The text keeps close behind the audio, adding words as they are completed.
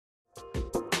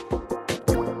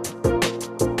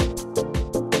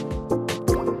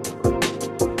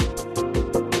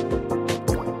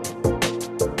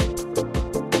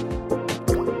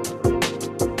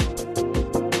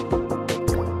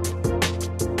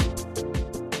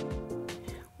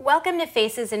Welcome to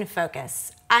Faces in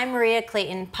Focus. I'm Maria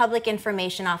Clayton, Public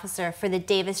Information Officer for the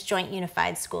Davis Joint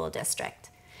Unified School District.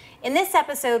 In this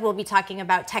episode, we'll be talking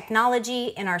about technology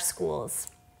in our schools.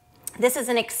 This is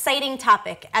an exciting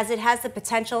topic as it has the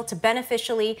potential to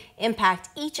beneficially impact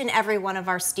each and every one of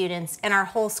our students and our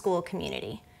whole school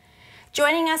community.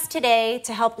 Joining us today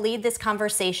to help lead this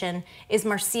conversation is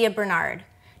Marcia Bernard,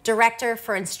 Director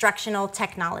for Instructional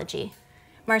Technology.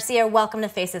 Marcia, welcome to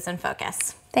Faces in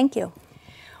Focus. Thank you.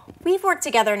 We've worked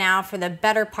together now for the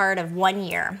better part of 1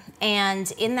 year,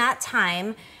 and in that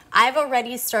time, I've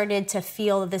already started to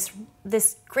feel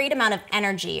this great amount of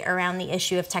energy around the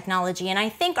issue of technology, and I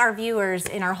think our viewers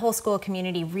in our whole school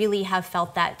community really have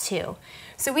felt that too.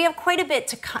 So we have quite a bit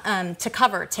to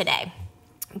cover today.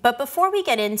 But before we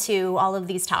get into all of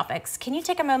these topics, can you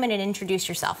take a moment and introduce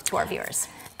yourself to our viewers?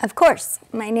 Of course.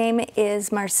 My name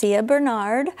is Marcia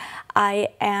Bernard. I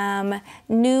am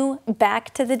new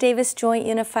back to the Davis Joint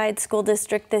Unified School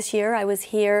District this year. I was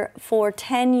here for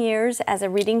 10 years as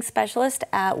a reading specialist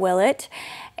at Willett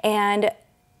and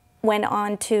went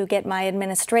on to get my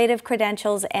administrative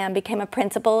credentials and became a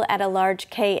principal at a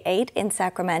large K-8 in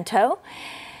Sacramento,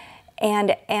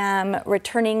 and am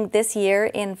returning this year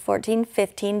in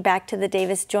 14-15 back to the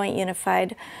Davis Joint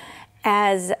Unified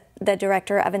as the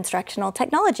Director of Instructional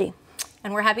Technology.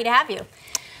 And we're happy to have you.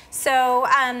 So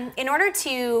in order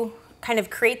to kind of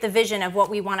create the vision of what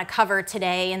we want to cover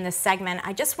today in this segment,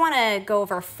 I just want to go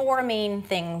over four main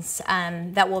things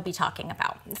that we'll be talking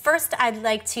about. First, I'd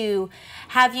like to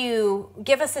have you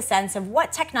give us a sense of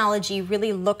what technology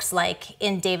really looks like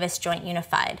in Davis Joint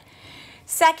Unified.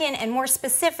 Second, and more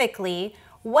specifically,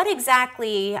 what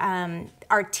exactly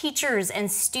are teachers and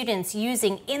students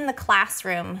using in the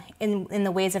classroom in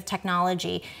the ways of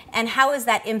technology, and how is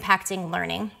that impacting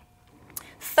learning?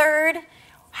 Third,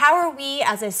 how are we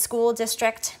as a school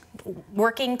district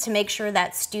working to make sure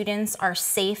that students are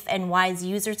safe and wise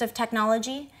users of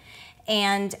technology?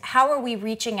 And how are we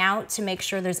reaching out to make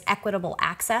sure there's equitable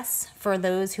access for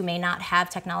those who may not have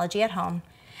technology at home?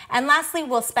 And lastly,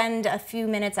 we'll spend a few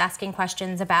minutes asking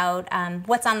questions about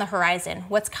what's on the horizon,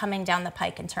 what's coming down the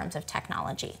pike in terms of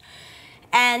technology.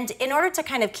 And in order to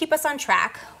kind of keep us on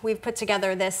track, we've put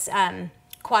together this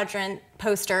quadrant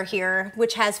poster here,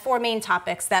 which has four main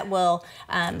topics that we'll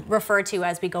refer to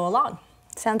as we go along.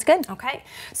 Sounds good. Okay,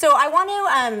 so I want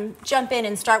to jump in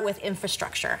and start with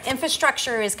infrastructure.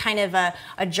 Infrastructure is kind of a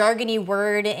jargony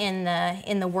word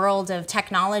in the world of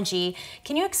technology.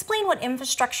 Can you explain what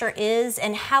infrastructure is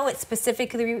and how it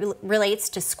specifically relates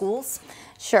to schools?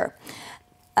 Sure.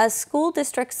 A school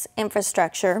district's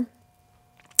infrastructure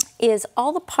is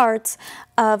all the parts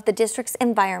of the district's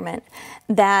environment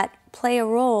that play a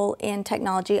role in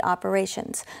technology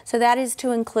operations. So that is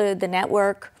to include the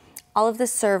network, all of the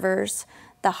servers,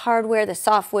 the hardware, the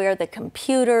software, the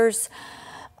computers,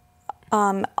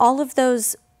 all of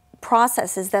those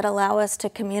processes that allow us to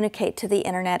communicate to the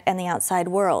internet and the outside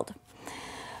world.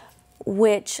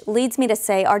 Which leads me to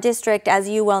say our district, as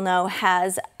you well know,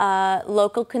 has a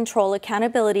local control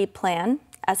accountability plan,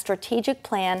 a strategic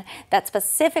plan that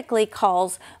specifically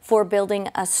calls for building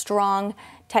a strong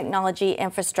technology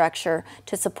infrastructure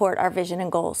to support our vision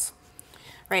and goals.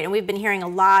 Right, and we've been hearing a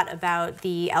lot about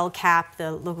the LCAP,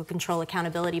 the Local Control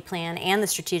Accountability Plan, and the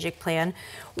Strategic Plan.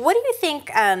 What do you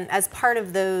think, as part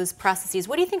of those processes,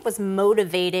 what do you think was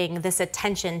motivating this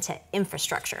attention to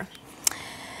infrastructure?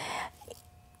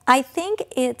 I think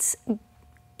it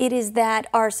is that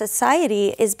our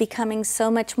society is becoming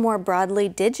so much more broadly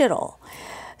digital.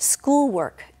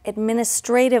 Schoolwork,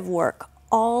 administrative work,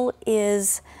 all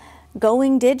is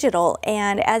going digital,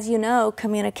 and as you know,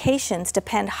 communications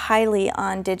depend highly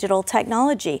on digital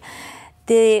technology.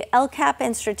 The LCAP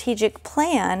and Strategic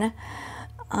Plan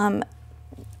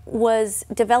was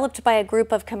developed by a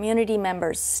group of community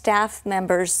members, staff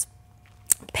members,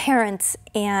 parents,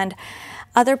 and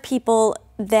other people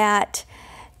that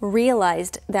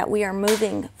realized that we are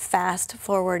moving fast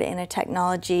forward in a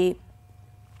technology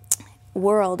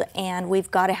world, and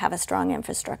we've got to have a strong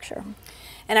infrastructure.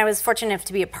 And I was fortunate enough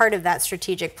to be a part of that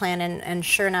strategic plan, and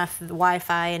sure enough, the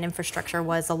Wi-Fi and infrastructure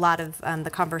was a lot of the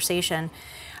conversation.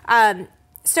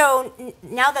 So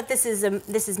now that this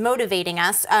is motivating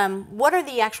us, what are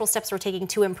the actual steps we're taking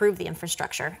to improve the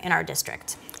infrastructure in our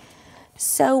district?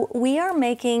 So we are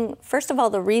making, first of all,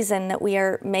 the reason that we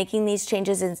are making these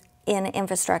changes in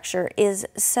infrastructure is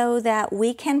so that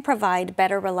we can provide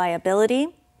better reliability,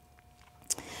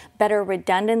 better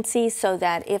redundancy, so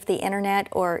that if the internet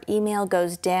or email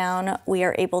goes down, we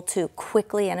are able to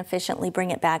quickly and efficiently bring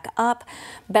it back up,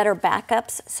 better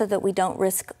backups so that we don't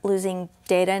risk losing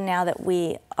data now that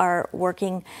we are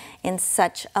working in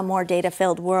such a more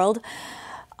data-filled world.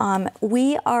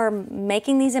 We are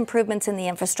making these improvements in the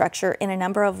infrastructure in a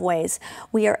number of ways.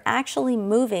 We are actually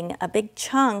moving a big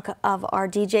chunk of our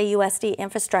DJUSD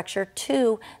infrastructure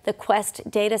to the Quest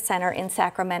Data Center in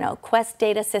Sacramento. Quest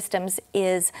Data Systems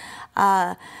is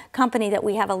a company that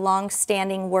we have a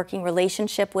long-standing working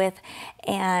relationship with,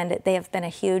 and they have been a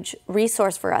huge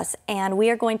resource for us. And we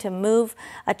are going to move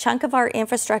a chunk of our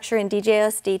infrastructure in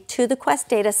DJUSD to the Quest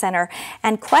Data Center,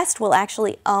 and Quest will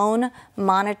actually own,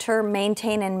 monitor,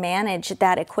 maintain, and manage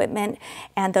that equipment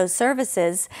and those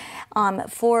services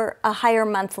for a higher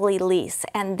monthly lease.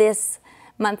 And this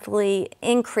monthly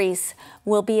increase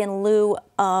will be in lieu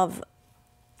of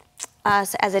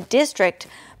us as a district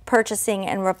purchasing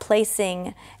and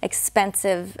replacing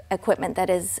expensive equipment that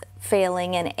is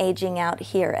failing and aging out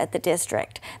here at the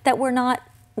district that we're not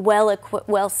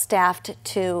well staffed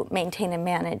to maintain and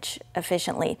manage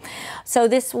efficiently. So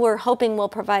this, we're hoping, will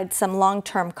provide some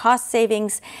long-term cost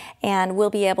savings, and we'll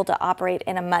be able to operate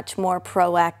in a much more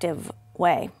proactive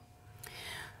way.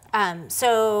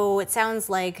 So it sounds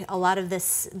like a lot of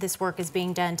this work is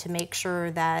being done to make sure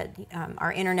that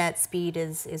our internet speed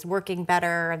is working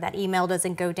better, that email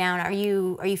doesn't go down. Are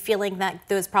you feeling that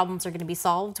those problems are going to be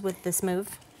solved with this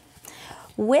move?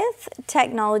 With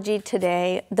technology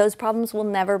today, those problems will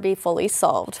never be fully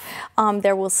solved.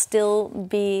 There will still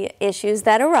be issues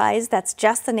that arise. That's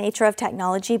just the nature of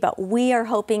technology, but we are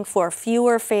hoping for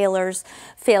fewer failures,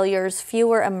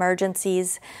 fewer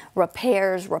emergencies,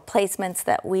 repairs, replacements,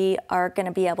 that we are going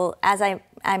to be able, as I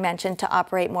mentioned, to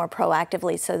operate more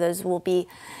proactively, so those will be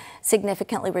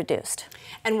significantly reduced.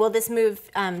 And will this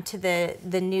move to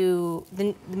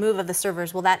the move of the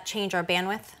servers, will that change our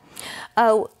bandwidth?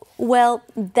 Oh, well,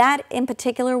 that in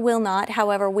particular will not.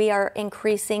 However, we are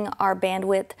increasing our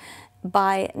bandwidth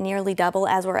by nearly double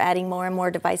as we're adding more and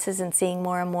more devices and seeing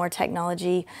more and more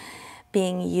technology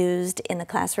being used in the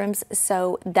classrooms.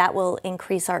 So that will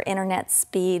increase our internet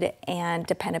speed and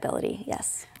dependability,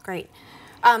 yes. Great.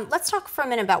 Let's talk for a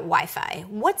minute about Wi-Fi.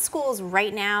 What schools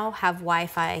right now have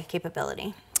Wi-Fi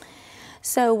capability?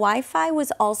 So Wi-Fi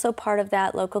was also part of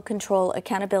that local control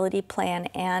accountability plan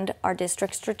and our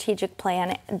district strategic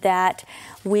plan, that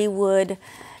we would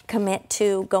commit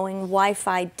to going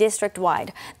Wi-Fi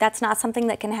district-wide. That's not something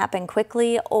that can happen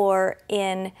quickly or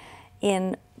in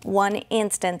one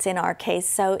instance in our case,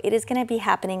 so it is going to be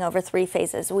happening over 3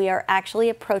 phases. We are actually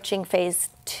approaching phase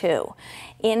 2.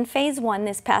 In phase 1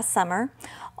 this past summer,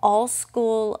 all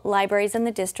school libraries in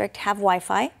the district have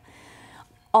Wi-Fi.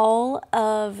 All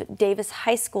of Davis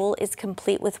High School is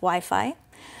complete with Wi-Fi.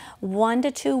 1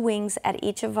 to 2 wings at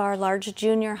each of our large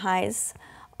junior highs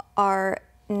are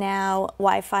now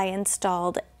Wi-Fi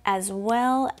installed, as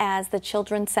well as the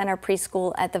Children's Center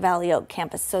preschool at the Valley Oak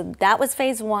campus. So that was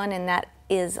phase 1, and that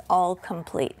is all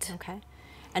complete. Okay.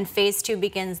 And phase 2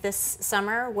 begins this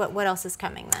summer. What else is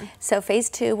coming then? So phase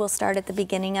 2 will start at the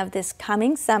beginning of this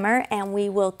coming summer, and we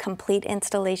will complete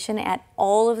installation at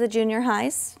all of the junior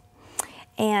highs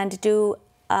and do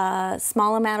a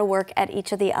small amount of work at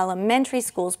each of the elementary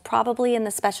schools, probably in the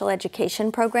special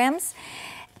education programs.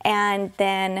 And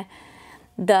then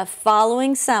the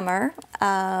following summer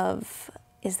of,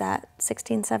 is that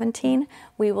 16, 17?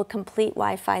 We will complete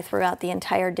Wi-Fi throughout the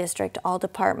entire district, all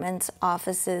departments,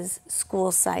 offices,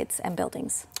 school sites, and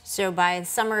buildings. So by the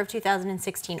summer of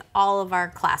 2016, all of our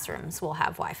classrooms will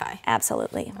have Wi-Fi?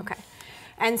 Absolutely. Okay.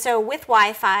 And so with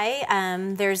Wi-Fi,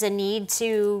 there's a need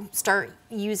to start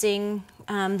using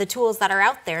the tools that are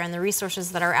out there and the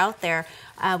resources that are out there.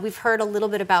 We've heard a little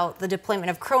bit about the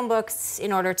deployment of Chromebooks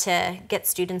in order to get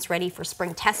students ready for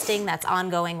spring testing that's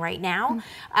ongoing right now.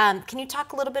 Can you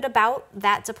talk a little bit about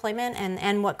that deployment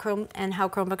and how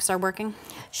Chromebooks are working?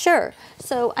 Sure.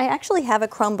 So I actually have a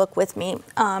Chromebook with me.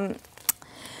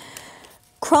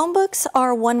 Chromebooks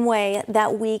are one way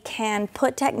that we can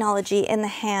put technology in the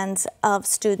hands of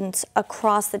students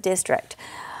across the district.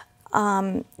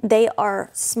 They are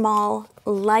small,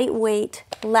 lightweight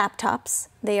laptops.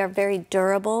 They are very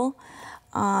durable.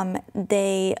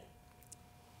 They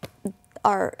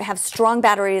have strong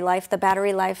battery life. The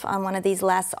battery life on one of these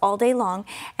lasts all day long,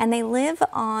 and they live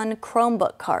on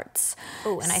Chromebook carts.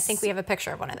 Oh, and I think we have a picture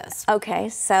of one of those. Okay,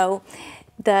 so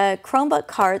the Chromebook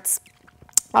carts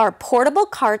are portable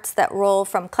carts that roll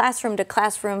from classroom to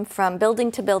classroom, from building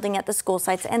to building at the school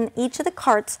sites, and each of the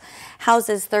carts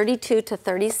houses 32 to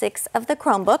 36 of the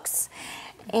Chromebooks,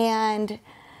 and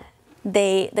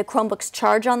the Chromebooks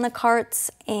charge on the carts,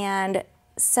 and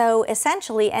so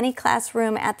essentially any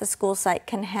classroom at the school site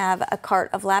can have a cart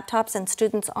of laptops and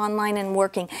students online and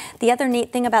working. The other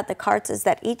neat thing about the carts is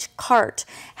that each cart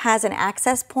has an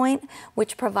access point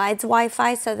which provides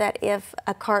Wi-Fi, so that if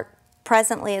a cart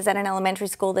presently is at an elementary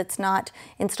school that's not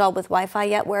installed with Wi-Fi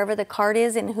yet. Wherever the card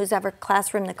is, in whoever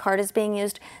classroom the card is being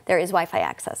used, there is Wi-Fi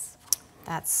access.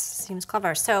 That seems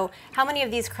clever. So how many of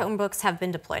these Chromebooks have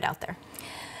been deployed out there?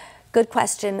 Good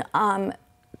question.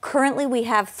 Currently we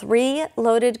have 3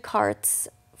 loaded carts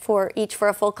for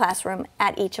a full classroom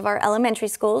at each of our elementary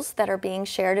schools that are being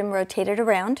shared and rotated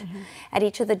around. Mm-hmm. At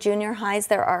each of the junior highs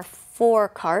there are 4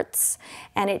 carts,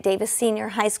 and at Davis Senior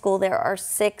High School there are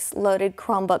 6 loaded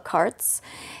Chromebook carts.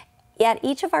 At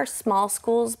each of our small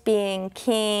schools, being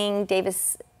King,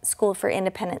 Davis School for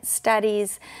Independent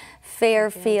Studies,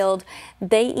 Fairfield,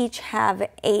 they each have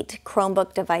 8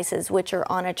 Chromebook devices which are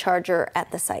on a charger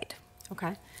at the site.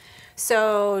 Okay.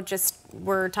 So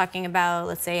we're talking about,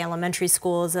 let's say, elementary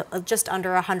schools, just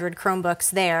under 100 Chromebooks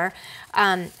there.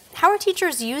 How are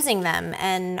teachers using them,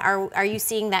 and are you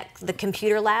seeing that the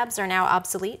computer labs are now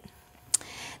obsolete?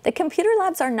 The computer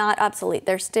labs are not obsolete.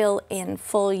 They're still in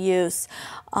full use.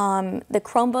 The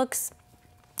Chromebooks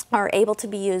are able to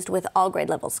be used with all grade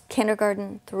levels,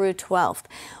 kindergarten through 12th.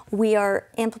 We are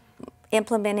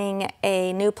implementing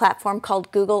a new platform called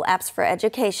Google Apps for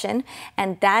Education,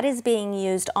 and that is being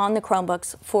used on the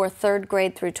Chromebooks for 3rd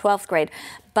grade through 12th grade.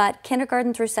 But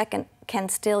kindergarten through 2nd can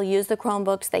still use the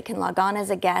Chromebooks. They can log on as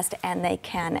a guest, and they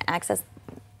can access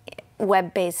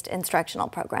web-based instructional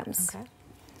programs. Okay,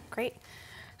 great.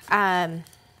 And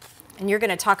you're going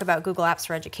to talk about Google Apps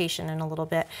for Education in a little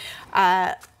bit.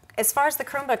 As far as the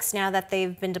Chromebooks now that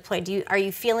they've been deployed, are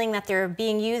you feeling that they're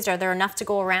being used? Are there enough to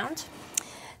go around?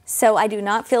 So I do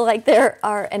not feel like there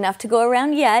are enough to go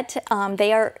around yet.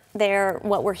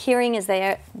 What we're hearing is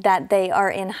that they are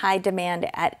in high demand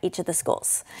at each of the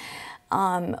schools.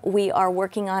 We are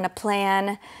working on a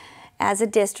plan as a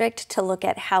district to look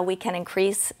at how we can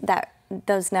increase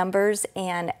those numbers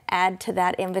and add to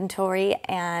that inventory,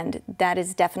 and that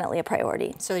is definitely a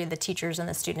priority. So the teachers and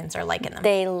the students are liking them?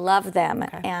 They love them,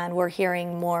 okay. And we're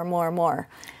hearing more.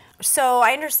 So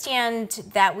I understand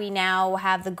that we now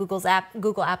have the Google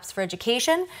Apps for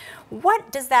Education.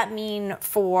 What does that mean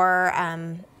for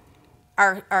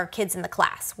our kids in the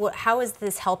class? How is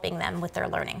this helping them with their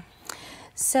learning?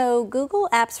 So Google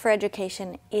Apps for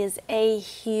Education is a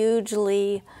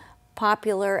hugely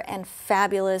popular and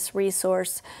fabulous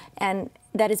resource, and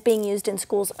that is being used in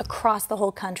schools across the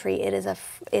whole country. It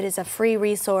is a free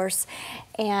resource,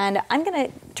 and I'm going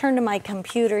to turn to my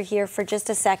computer here for just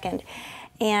a second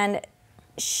and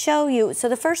show you. So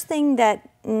the first thing that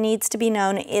needs to be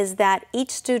known is that each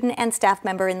student and staff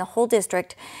member in the whole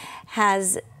district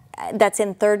that's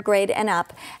in 3rd grade and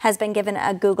up has been given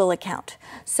a Google account,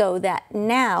 so that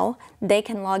now they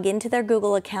can log into their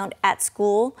Google account at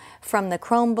school from the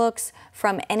Chromebooks,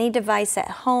 from any device at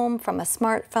home, from a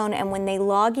smartphone, and when they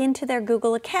log into their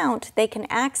Google account, they can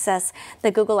access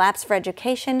the Google Apps for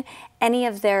Education, any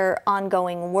of their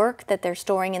ongoing work that they're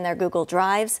storing in their Google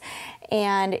Drives,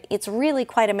 and it's really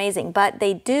quite amazing. But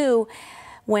they do,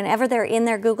 whenever they're in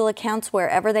their Google accounts,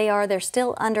 wherever they are, they're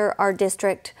still under our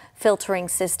district filtering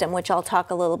system, which I'll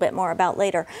talk a little bit more about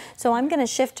later. So I'm going to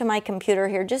shift to my computer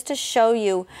here just to show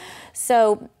you.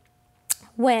 So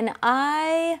when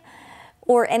I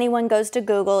or anyone goes to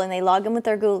Google and they log in with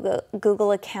their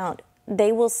Google account,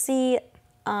 they will see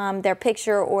their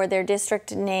picture or their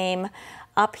district name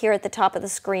up here at the top of the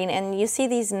screen, and you see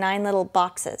these 9 little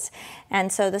boxes.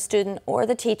 And so the student or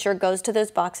the teacher goes to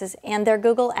those boxes and their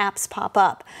Google Apps pop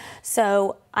up.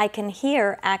 So I can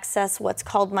here access what's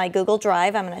called my Google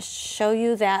Drive. I'm going to show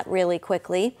you that really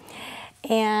quickly.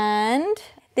 And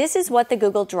this is what the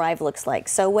Google Drive looks like.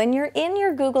 So when you're in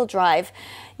your Google Drive,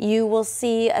 you will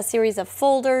see a series of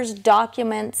folders,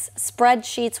 documents,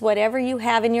 spreadsheets, whatever you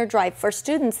have in your Drive. For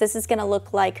students, this is going to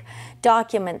look like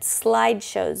documents,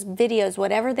 slideshows, videos,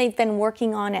 whatever they've been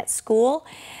working on at school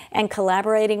and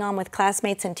collaborating on with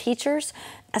classmates and teachers,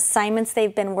 assignments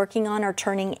they've been working on or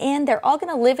turning in. They're all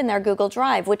going to live in their Google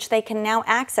Drive, which they can now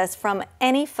access from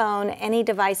any phone, any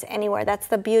device, anywhere. That's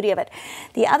the beauty of it.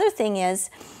 The other thing is,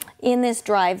 in this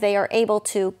drive, they are able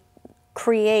to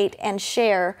create and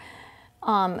share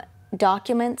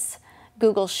documents,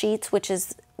 Google Sheets, which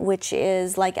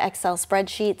is like Excel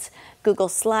spreadsheets, Google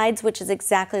Slides, which is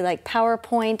exactly like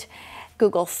PowerPoint,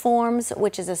 Google Forms,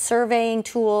 which is a surveying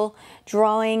tool,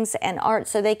 drawings and art.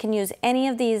 So they can use any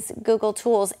of these Google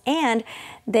tools, and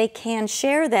they can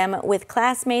share them with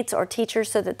classmates or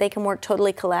teachers so that they can work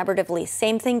totally collaboratively.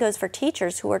 Same thing goes for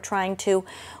teachers who are trying to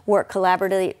work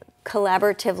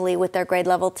collaboratively with their grade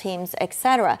level teams,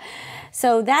 etc.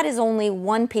 So that is only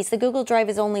one piece. The Google Drive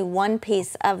is only one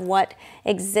piece of what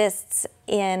exists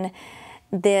in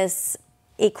this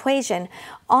equation.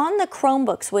 On the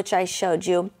Chromebooks, which I showed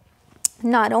you,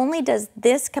 not only does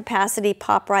this capacity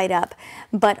pop right up,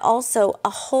 but also a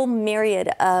whole myriad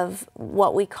of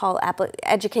what we call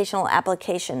educational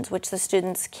applications, which the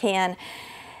students can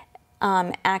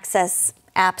access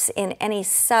apps in any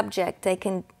subject. They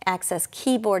can access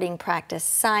keyboarding practice,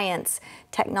 science,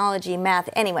 technology, math,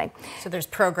 anyway. So there's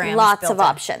programs lots built of in.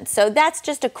 options. So that's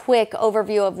just a quick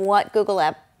overview of what Google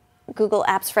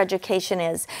Apps for Education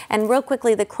is. And real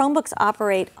quickly, the Chromebooks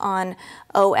operate on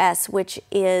OS, which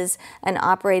is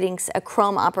a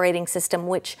Chrome operating system,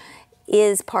 which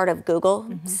is part of Google.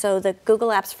 Mm-hmm. So the Google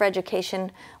Apps for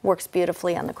Education works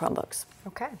beautifully on the Chromebooks.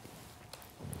 Okay.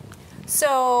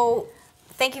 So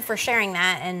thank you for sharing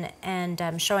that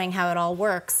and showing how it all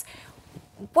works.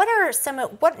 What are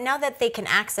now that they can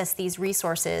access these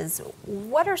resources,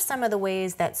 what are some of the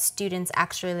ways that students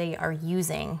actually are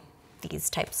using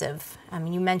these types of,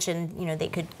 you mentioned, they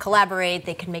could collaborate,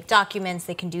 they can make documents,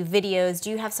 they can do videos. Do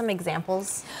you have some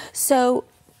examples? So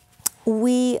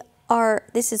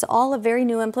this is all a very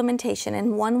new implementation,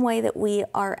 and one way that we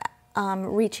are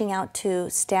reaching out to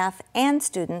staff and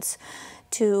students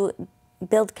to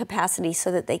build capacity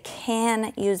so that they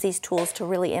can use these tools to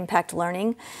really impact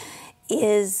learning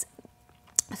is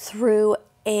through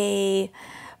a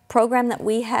program that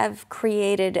we have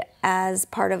created as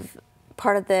part of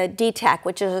the DTAC,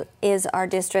 which is our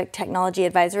District Technology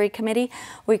Advisory Committee.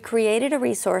 We created a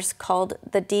resource called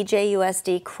the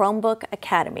DJUSD Chromebook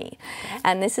Academy. Okay.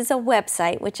 And this is a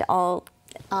website which I'll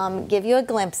give you a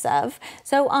glimpse of.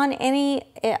 So on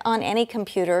any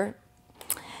computer,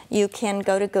 you can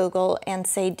go to Google and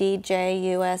say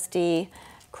DJUSD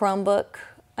Chromebook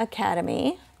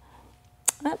Academy.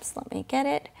 Oops, let me get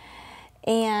it.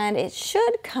 And it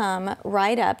should come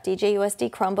right up, DJUSD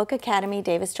Chromebook Academy,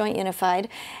 Davis Joint Unified,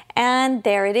 and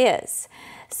there it is.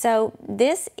 So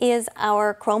this is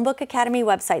our Chromebook Academy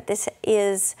website. This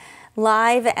is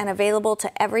live and available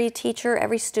to every teacher,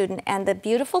 every student, and the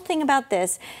beautiful thing about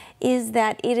this is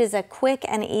that it is a quick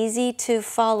and easy to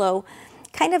follow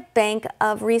kind of bank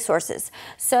of resources.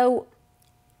 So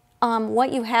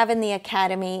what you have in the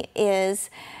Academy is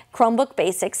Chromebook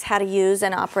Basics, how to use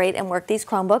and operate and work these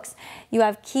Chromebooks. You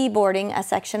have keyboarding, a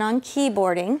section on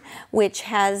keyboarding, which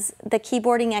has the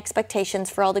keyboarding expectations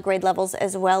for all the grade levels,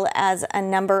 as well as a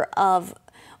number of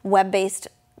web-based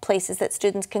places that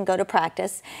students can go to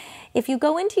practice. If you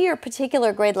go into your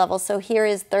particular grade level, so here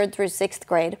is 3rd through 6th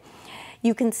grade,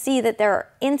 you can see that there are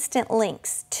instant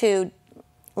links to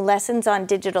lessons on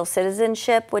digital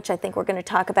citizenship, which I think we're going to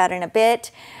talk about in a bit,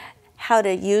 how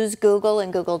to use Google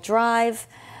and Google Drive,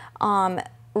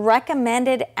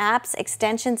 recommended apps,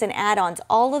 extensions, and add-ons,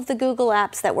 all of the Google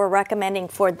apps that we're recommending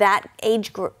for that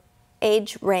age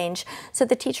range, so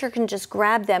the teacher can just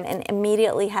grab them and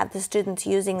immediately have the students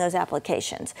using those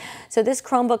applications. So this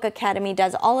Chromebook Academy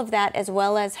does all of that, as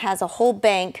well as has a whole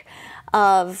bank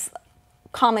of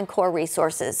Common Core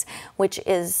resources, which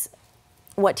is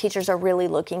what teachers are really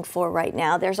looking for right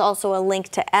now. There's also a link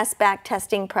to SBAC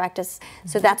testing practice.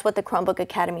 So that's what the Chromebook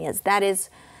Academy is. That is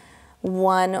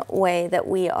one way that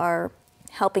we are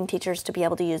helping teachers to be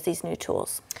able to use these new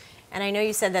tools. And I know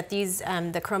you said that these,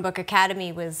 the Chromebook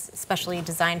Academy was specially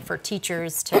designed for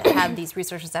teachers to have these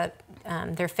resources at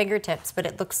their fingertips, but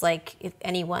it looks like if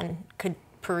anyone could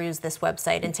peruse this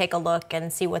website and take a look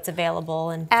and see what's available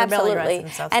and familiarize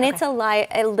themselves. And it's a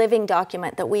living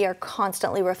document that we are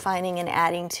constantly refining and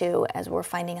adding to as we're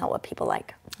finding out what people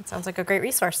like. That sounds like a great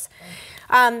resource.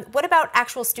 What about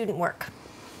actual student work?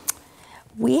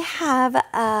 We have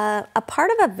a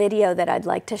part of a video that I'd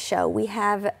like to show. We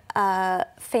have a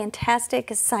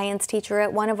fantastic science teacher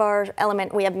at one of our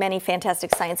we have many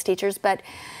fantastic science teachers, but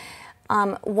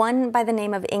one by the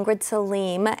name of Ingrid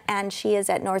Salim, and she is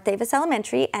at North Davis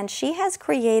Elementary, and she has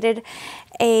created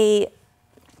a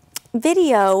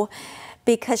video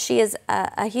because she is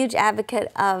a huge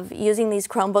advocate of using these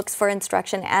Chromebooks for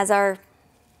instruction, as are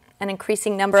an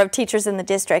increasing number of teachers in the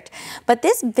district. But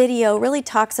this video really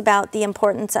talks about the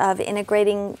importance of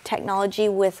integrating technology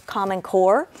with Common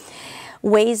Core,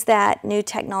 ways that new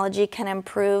technology can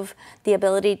improve the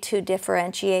ability to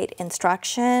differentiate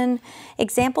instruction,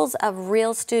 examples of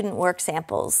real student work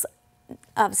samples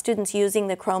of students using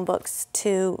the Chromebooks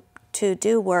to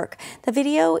do work. The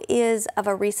video is of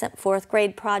a recent 4th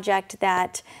grade project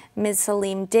that Ms.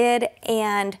 Salim did,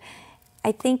 and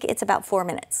I think it's about 4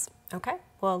 minutes. Okay,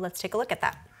 well, let's take a look at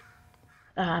that.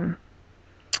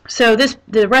 So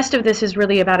the rest of this is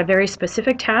really about a very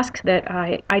specific task that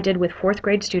I did with 4th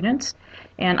grade students,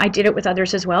 and I did it with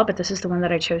others as well, but this is the one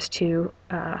that I chose to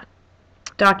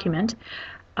document.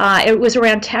 It was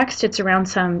around text. It's around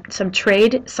some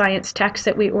trade science texts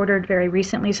that we ordered very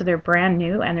recently, so they're brand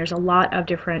new, and there's a lot of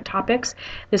different topics.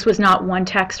 This was not one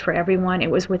text for everyone. It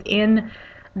was within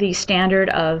the standard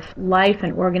of life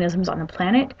and organisms on the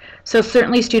planet. So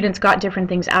certainly students got different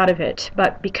things out of it,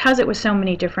 but because it was so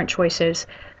many different choices,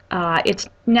 it's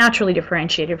naturally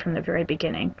differentiated from the very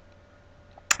beginning.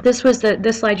 This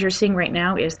slide you're seeing right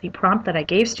now is the prompt that I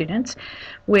gave students,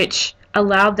 which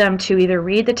allowed them to either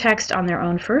read the text on their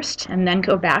own first and then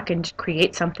go back and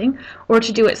create something, or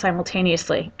to do it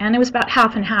simultaneously. And it was about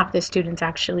half and half the students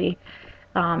actually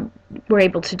were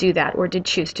able to do that, or did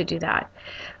choose to do that.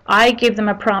 I gave them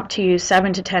a prompt to use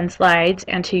 7 to 10 slides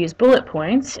and to use bullet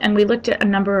points, and we looked at a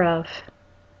number of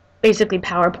basically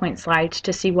PowerPoint slides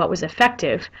to see what was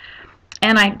effective.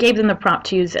 And I gave them the prompt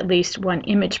to use at least one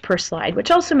image per slide,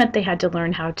 which also meant they had to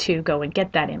learn how to go and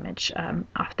get that image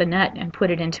off the net and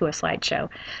put it into a slideshow.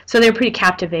 So they were pretty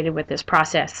captivated with this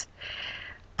process.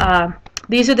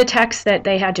 These are the texts that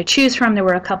they had to choose from. There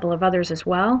were a couple of others as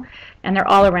well, and they're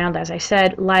all around, as I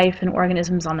said, life and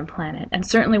organisms on the planet. And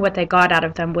certainly what they got out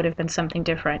of them would have been something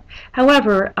different.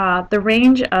 However, the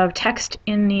range of text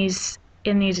in these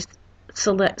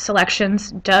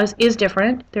selections is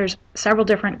different. There's several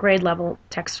different grade level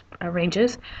text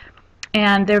ranges,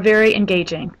 and they're very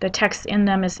engaging. The text in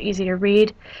them is easy to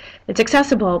read. It's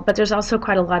accessible, but there's also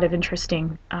quite a lot of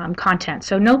interesting content.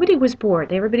 So nobody was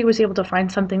bored. Everybody was able to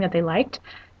find something that they liked,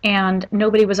 and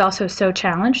nobody was also so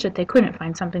challenged that they couldn't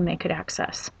find something they could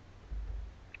access.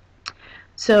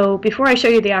 So before I show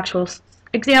you the actual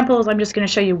examples, I'm just going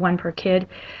to show you one per kid.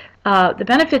 The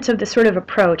benefits of this sort of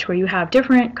approach, where you have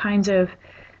different kinds of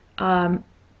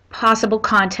possible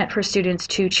content for students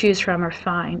to choose from or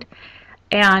find,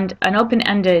 and an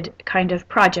open-ended kind of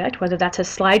project, whether that's a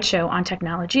slideshow on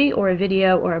technology or a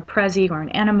video or a Prezi or an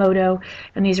Animoto,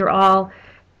 and these are all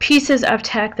pieces of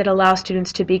tech that allow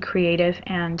students to be creative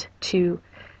and to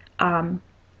and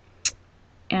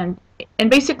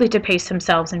basically to pace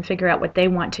themselves and figure out what they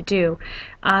want to do.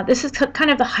 This is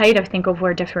kind of the height, I think, of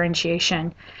where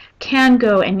differentiation can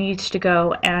go and needs to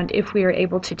go, and if we are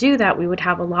able to do that, we would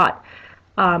have a lot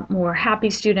more happy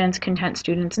students, content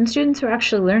students, and students who are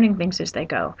actually learning things as they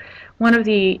go. One of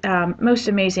the most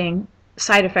amazing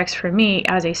side effects for me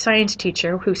as a science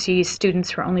teacher who sees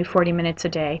students for only 40 minutes a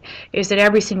day is that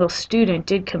every single student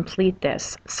did complete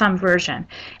this, some version.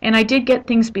 And I did get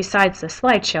things besides the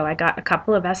slideshow. I got a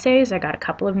couple of essays, I got a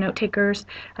couple of note takers,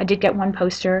 I did get one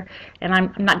poster, and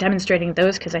I'm not demonstrating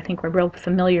those because I think we're real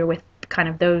familiar with kind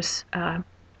of those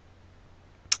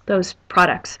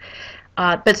products.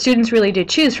 But students really did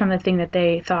choose from the thing that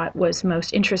they thought was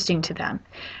most interesting to them.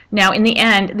 Now, in the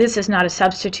end, this is not a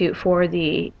substitute for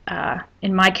the,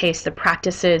 in my case, the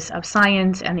practices of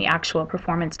science and the actual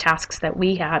performance tasks that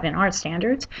we have in our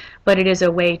standards, but it is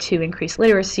a way to increase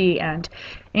literacy and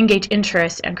engage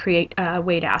interest and create a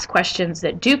way to ask questions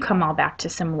that do come all back to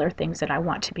similar things that I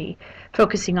want to be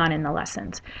focusing on in the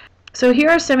lessons. So here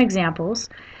are some examples.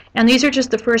 And these are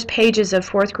just the first pages of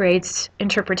fourth grade's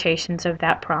interpretations of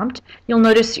that prompt. You'll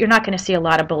notice you're not going to see a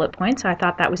lot of bullet points. I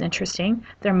thought that was interesting.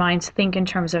 Their minds think in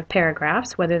terms of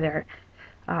paragraphs, whether they're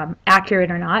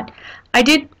accurate or not. I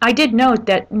did note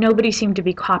that nobody seemed to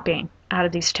be copying out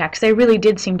of these texts. They really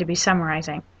did seem to be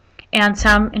summarizing. And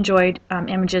some enjoyed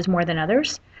images more than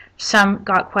others. Some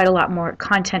got quite a lot more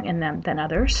content in them than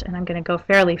others. And I'm going to go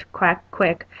fairly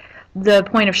quick. The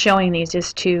point of showing these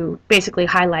is to basically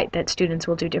highlight that students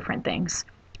will do different things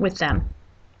with them.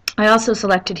 I also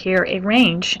selected here a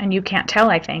range, and you can't tell,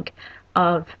 I think,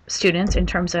 of students in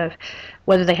terms of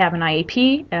whether they have an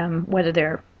IEP, whether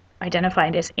they're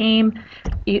identified as AIM.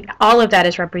 All of that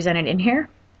is represented in here,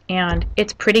 and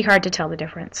it's pretty hard to tell the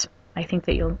difference. I think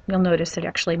that you'll notice that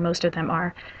actually most of them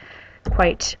are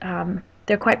quite,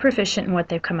 they're quite proficient in what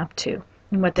they've come up to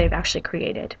and what they've actually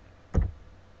created.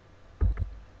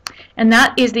 And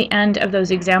that is the end of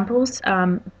those examples.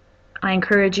 I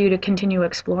encourage you to continue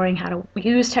exploring how to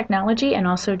use technology and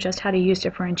also just how to use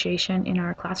differentiation in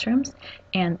our classrooms.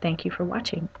 And thank you for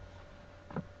watching.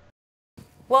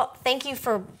 Well, thank you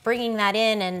for bringing that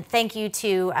in, and thank you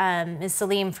to Ms.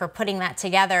 Salim for putting that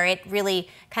together. It really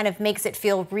kind of makes it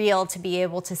feel real to be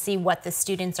able to see what the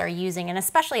students are using, and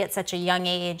especially at such a young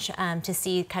age, to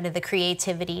see kind of the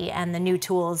creativity and the new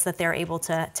tools that they're able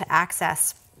to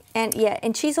access. And yeah,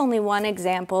 and she's only one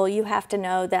example. You have to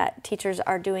know that teachers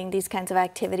are doing these kinds of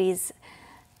activities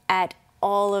at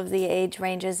all of the age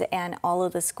ranges and all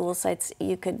of the school sites.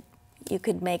 You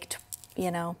could make,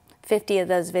 50 of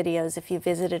those videos if you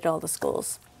visited all the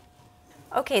schools.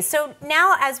 Okay, so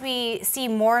now as we see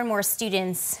more and more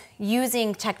students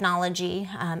using technology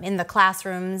in the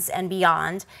classrooms and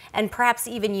beyond, and perhaps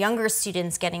even younger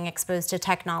students getting exposed to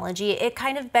technology, it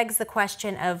kind of begs the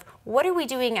question of what are we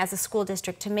doing as a school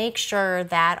district to make sure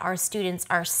that our students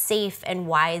are safe and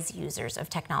wise users of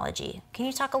technology? Can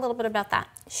you talk a little bit about that?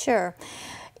 Sure.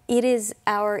 It is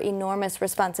our enormous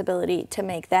responsibility to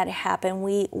make that happen.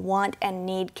 We want and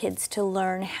need kids to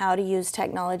learn how to use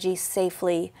technology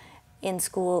safely in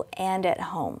school and at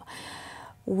home.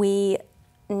 We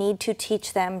need to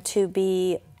teach them to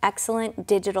be excellent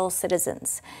digital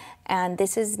citizens. And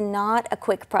this is not a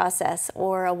quick process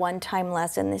or a one-time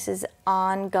lesson. This is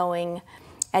ongoing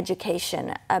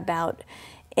education about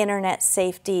internet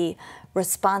safety,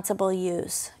 responsible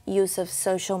use of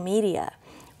social media,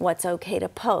 what's okay to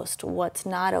post, what's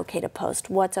not okay to post,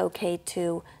 what's okay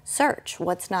to search,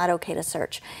 what's not okay to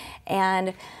search.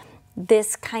 And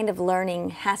this kind of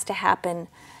learning has to happen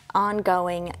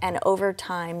ongoing and over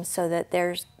time so that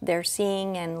they're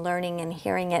seeing and learning and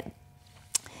hearing it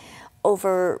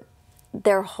over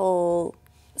their whole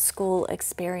school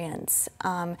experience.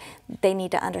 They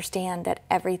need to understand that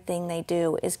everything they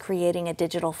do is creating a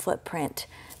digital footprint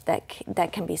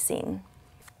that can be seen.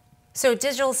 So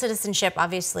digital citizenship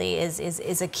obviously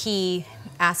is a key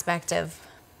aspect of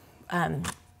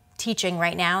teaching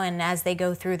right now and as they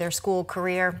go through their school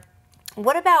career.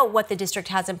 What about what the district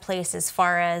has in place as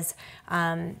far as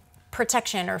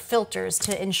protection or filters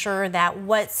to ensure that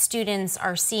what students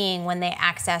are seeing when they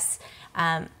access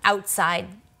outside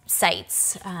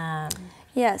sites?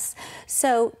 Yes,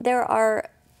 so there are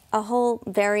a whole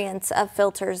variance of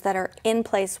filters that are in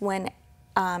place when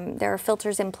there are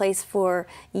filters in place for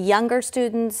younger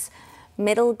students,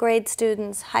 middle grade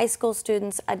students, high school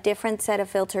students, a different set of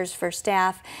filters for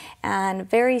staff, and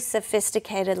very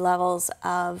sophisticated levels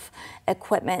of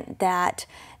equipment that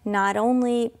not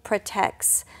only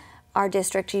protects our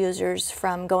district users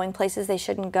from going places they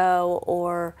shouldn't go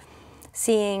or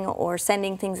seeing or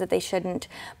sending things that they shouldn't,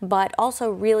 but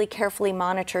also really carefully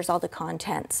monitors all the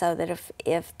content so that if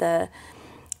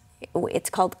it's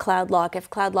called Cloud Lock,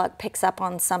 if Cloud Lock picks up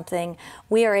on something,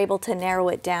 we are able to narrow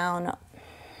it down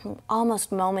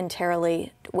almost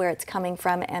momentarily where it's coming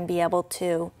from and be able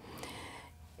to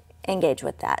engage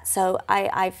with that. So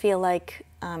I feel like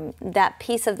that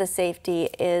piece of the safety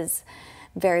is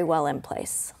very well in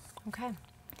place. Okay.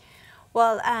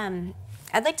 Well,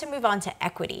 I'd like to move on to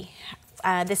equity.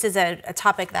 This is a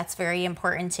topic that's very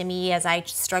important to me as I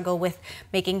struggle with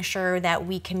making sure that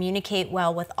we communicate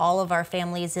well with all of our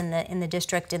families in the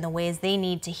district in the ways they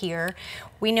need to hear.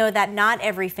 We know that not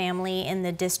every family in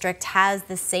the district has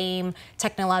the same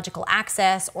technological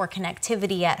access or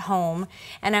connectivity at home,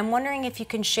 and I'm wondering if you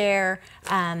can share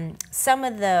some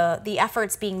of the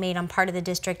efforts being made on part of the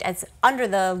district as under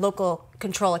the local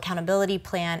control accountability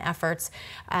plan efforts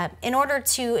in order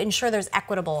to ensure there's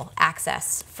equitable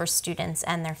access for students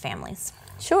and their families.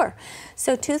 Sure.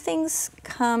 So two things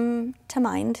come to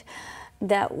mind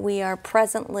that we are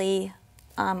presently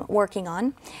working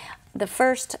on. The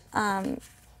first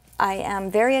I am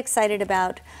very excited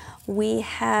about. We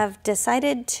have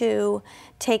decided to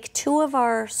take two of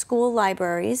our school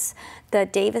libraries, the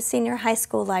Davis Senior High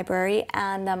School Library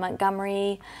and the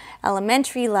Montgomery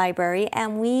Elementary Library,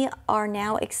 and we are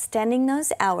now extending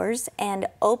those hours and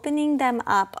opening them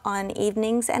up on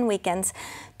evenings and weekends,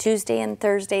 Tuesday and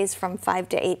Thursdays from 5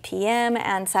 to 8 p.m.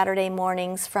 and Saturday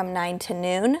mornings from 9 to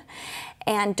noon.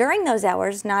 And during those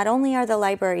hours, not only are the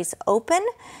libraries open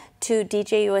to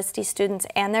DJUSD students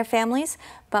and their families,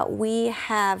 but we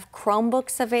have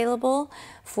Chromebooks available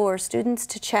for students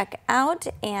to check out,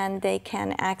 and they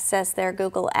can access their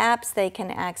Google apps, they can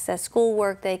access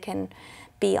schoolwork, they can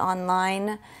be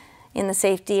online in the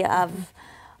safety of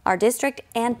our district,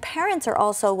 and parents are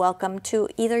also welcome to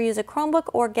either use a Chromebook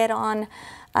or get on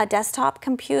a desktop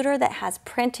computer that has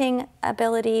printing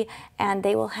ability, and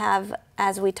they will have,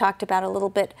 as we talked about a little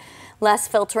bit, less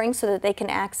filtering so that they can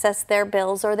access their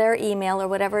bills or their email or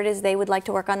whatever it is they would like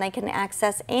to work on. They can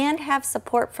access and have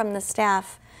support from the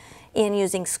staff in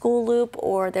using School Loop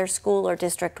or their school or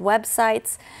district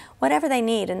websites, whatever they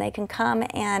need, and they can come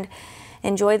and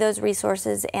enjoy those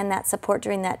resources and that support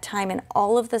during that time. And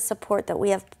all of the support that we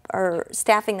have, or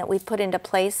staffing that we've put into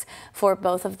place for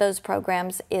both of those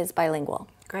programs, is bilingual.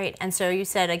 Great. And so you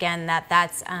said again that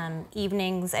that's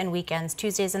evenings and weekends,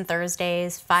 Tuesdays and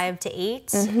Thursdays, 5 to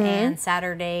 8, and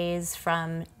Saturdays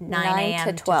from 9 a.m.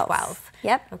 to 12.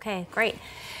 Yep. Okay, great.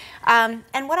 And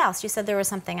what else? You said there was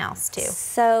something else too.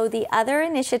 So the other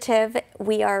initiative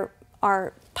we are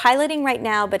piloting right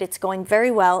now, but it's going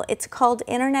very well. It's called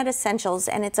Internet Essentials,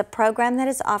 and it's a program that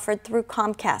is offered through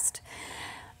Comcast.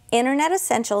 Internet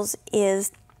Essentials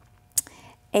is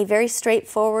a very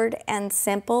straightforward and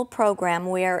simple program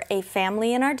where a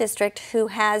family in our district who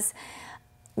has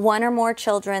one or more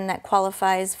children that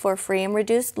qualifies for free and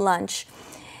reduced lunch,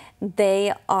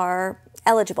 they are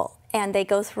eligible, and they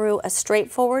go through a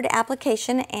straightforward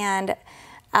application, and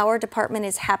our department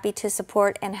is happy to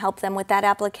support and help them with that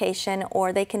application,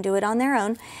 or they can do it on their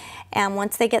own. And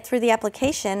once they get through the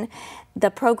application, the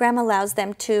program allows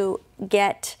them to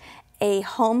get a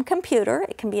home computer.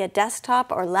 It can be a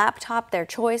desktop or laptop, their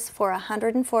choice, for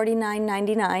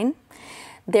 $149.99.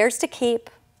 Theirs to keep,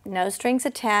 no strings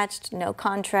attached, no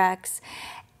contracts,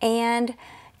 and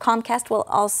Comcast will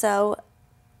also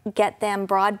get them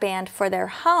broadband for their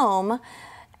home,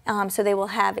 so they will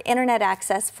have internet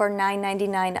access for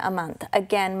 $9.99 a month.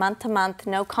 Again, month to month,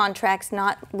 no contracts,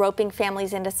 not roping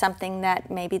families into something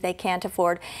that maybe they can't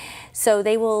afford. So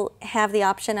they will have the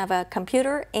option of a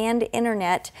computer and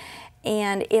internet,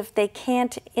 and if they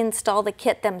can't install the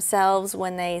kit themselves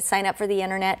when they sign up for the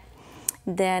internet,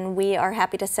 then we are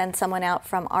happy to send someone out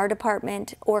from our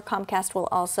department, or Comcast will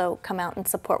also come out and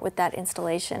support with that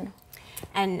installation.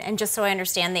 And just so I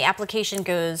understand, the application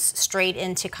goes straight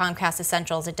into Comcast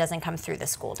Essentials. It doesn't come through the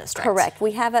school district. Correct.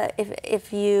 We have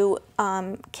if you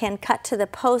can cut to the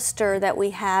poster that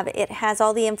we have, it has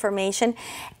all the information.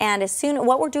 And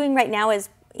what we're doing right now is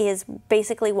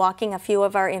basically walking a few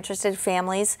of our interested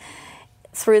families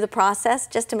through the process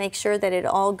just to make sure that it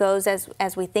all goes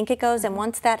as we think it goes. And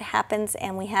once that happens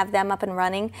and we have them up and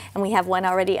running, and we have one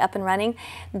already up and running,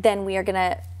 then we are going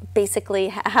to basically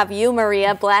have you,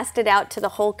 Maria, blast it out to the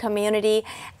whole community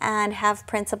and have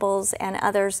principals and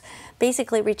others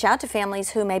basically reach out to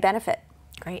families who may benefit.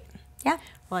 Great. Yeah.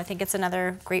 Well, I think it's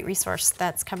another great resource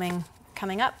that's coming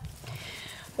up.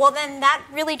 Well, then that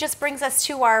really just brings us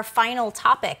to our final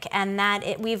topic, and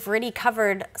we've really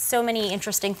covered so many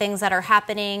interesting things that are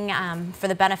happening for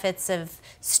the benefits of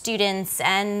students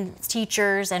and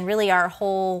teachers and really our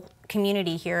whole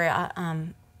community here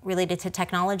related to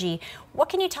technology. What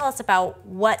can you tell us about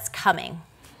what's coming?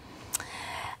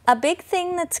 A big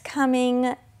thing that's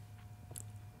coming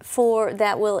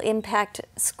that will impact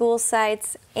school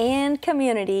sites and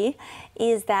community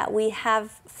is that we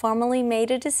have formally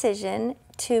made a decision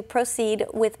to proceed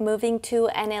with moving to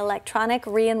an electronic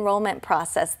re-enrollment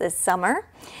process this summer.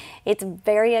 It's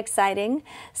very exciting.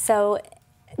 So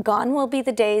gone will be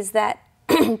the days that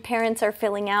parents are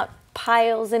filling out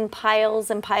piles and piles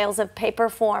and piles of paper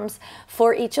forms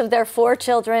for each of their 4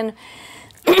 children.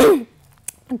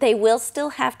 They will still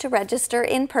have to register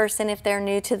in person if they're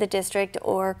new to the district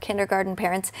or kindergarten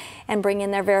parents and bring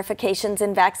in their verifications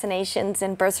and vaccinations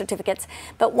and birth certificates.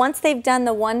 But once they've done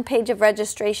the 1 page of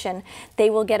registration, they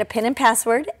will get a PIN and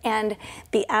password and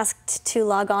be asked to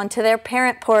log on to their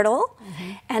parent portal,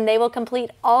 and they will complete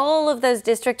all of those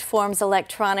district forms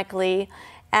electronically,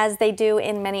 as they do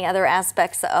in many other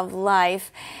aspects of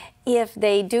life. If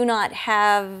they do not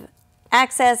have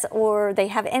access or they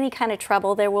have any kind of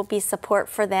trouble, there will be support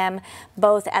for them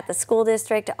both at the school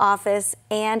district office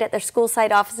and at their school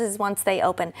site offices once they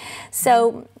open.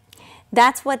 So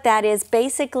that's what that is.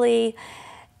 Basically,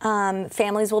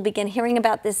 families will begin hearing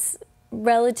about this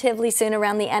relatively soon,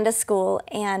 around the end of school,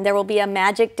 and there will be a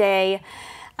magic day,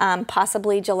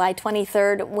 possibly July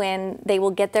 23rd, when they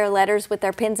will get their letters with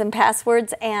their PINs and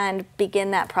passwords and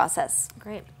begin that process.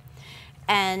 Great.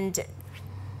 And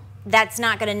that's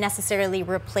not going to necessarily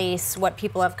replace what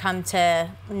people have come to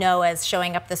know as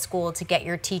showing up the school to get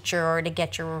your teacher or to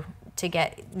get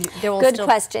Good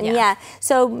question. Yeah.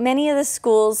 So many of the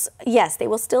schools, yes, they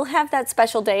will still have that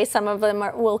special day. Some of them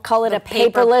will call it a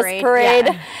paperless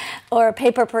parade or a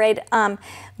paper parade.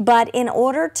 But in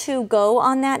order to go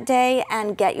on that day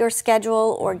and get your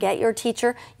schedule or get your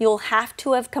teacher, you'll have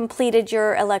to have completed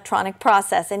your electronic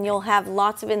process, and you'll have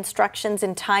lots of instructions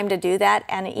and time to do that,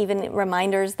 and even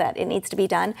reminders that it needs to be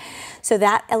done. So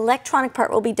that electronic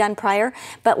part will be done prior.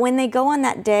 But when they go on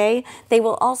that day, they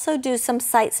will also do some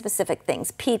site-specific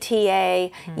things,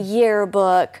 PTA,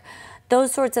 yearbook,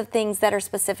 those sorts of things that are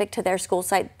specific to their school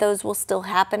site. Those will still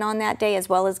happen on that day, as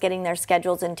well as getting their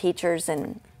schedules and teachers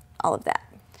and all of that.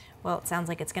 Well, it sounds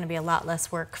like it's going to be a lot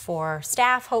less work for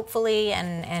staff, hopefully,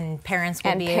 and parents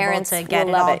will be able to get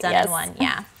it all done in one.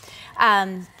 Yeah.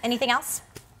 Anything else?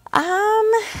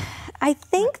 I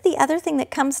think the other thing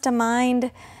that comes to mind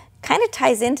kind of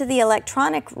ties into the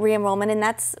electronic re-enrollment, and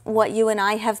that's what you and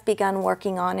I have begun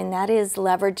working on, and that is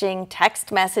leveraging text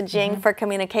messaging for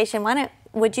communication.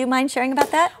 Would you mind sharing about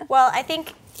that? Well, I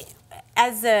think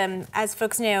as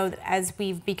folks know, as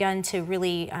we've begun to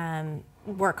really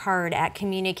work hard at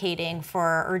communicating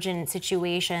for urgent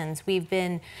situations. We've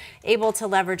been able to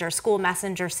leverage our school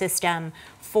messenger system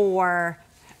for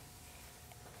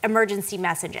emergency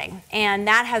messaging, and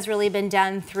that has really been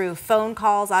done through phone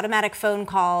calls, automatic phone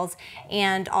calls,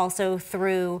 and also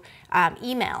through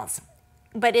emails.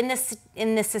 But in this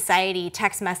society,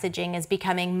 text messaging is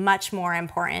becoming much more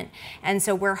important, and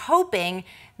so we're hoping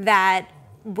that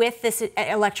with this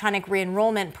electronic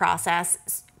re-enrollment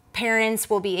process, parents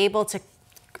will be able to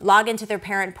log into their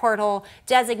parent portal,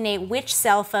 designate which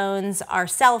cell phones are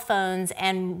cell phones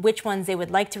and which ones they would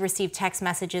like to receive text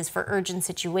messages for urgent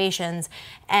situations,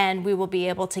 and we will be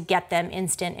able to get them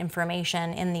instant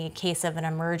information in the case of an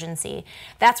emergency.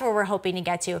 That's where we're hoping to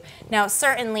get to. Now,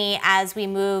 certainly as we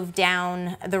move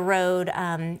down the road,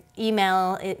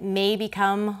 email, it may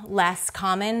become less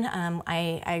common.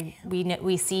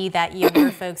 We see that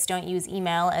younger folks don't use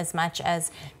email as much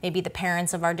as maybe the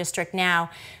parents of our district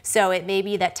now, so it may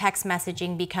be that text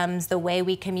messaging becomes the way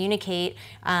we communicate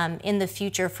in the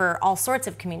future for all sorts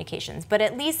of communications. But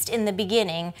at least in the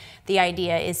beginning, the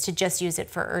idea is to just use it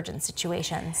for urgent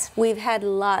situations. We've had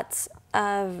lots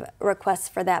of requests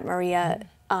for that, Maria.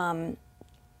 At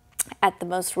the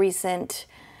most recent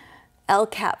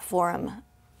LCAP forum,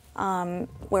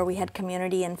 where we had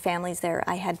community and families there,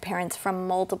 I had parents from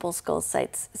multiple school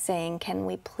sites saying, can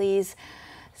we please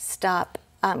stop,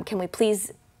 can we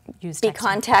please be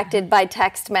contacted by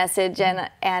text message, and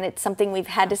it's something we've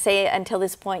had to say until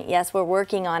this point. Yes, we're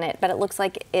working on it, but it looks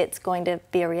like it's going to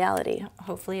be a reality.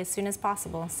 Hopefully as soon as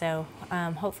possible. So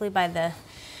hopefully by the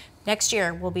next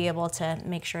year we'll be able to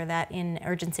make sure that in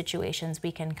urgent situations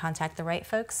we can contact the right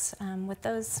folks with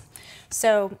those.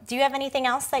 So do you have anything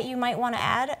else that you might want to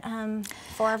add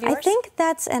for our viewers? I think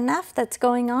that's enough that's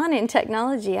going on in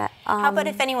technology. How about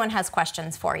if anyone has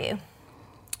questions for you?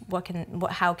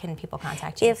 How can people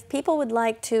contact you? If people would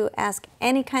like to ask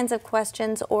any kinds of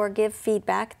questions or give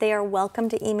feedback, they are welcome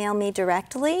to email me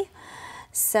directly.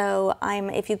 So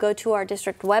if you go to our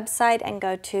district website and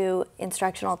go to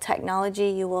Instructional Technology,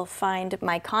 you will find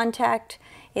my contact.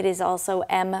 It is also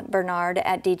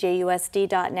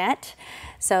mbernard@djusd.net.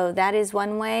 So that is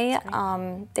one way.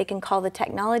 They can call the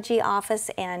technology office,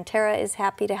 and Tara is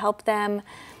happy to help them.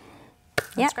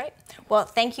 That's great. Well,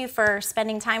 thank you for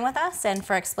spending time with us and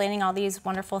for explaining all these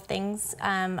wonderful things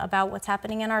about what's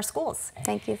happening in our schools.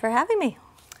 Thank you for having me.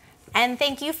 And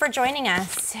thank you for joining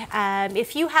us.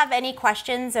 If you have any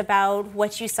questions about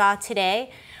what you saw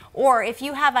today, or if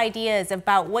you have ideas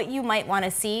about what you might want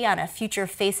to see on a future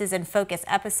Faces in Focus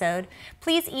episode,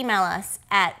 please email us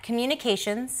at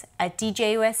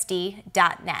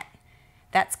communications@djusd.net.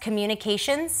 That's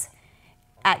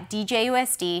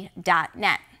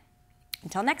communications@djusd.net.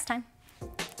 Until next time.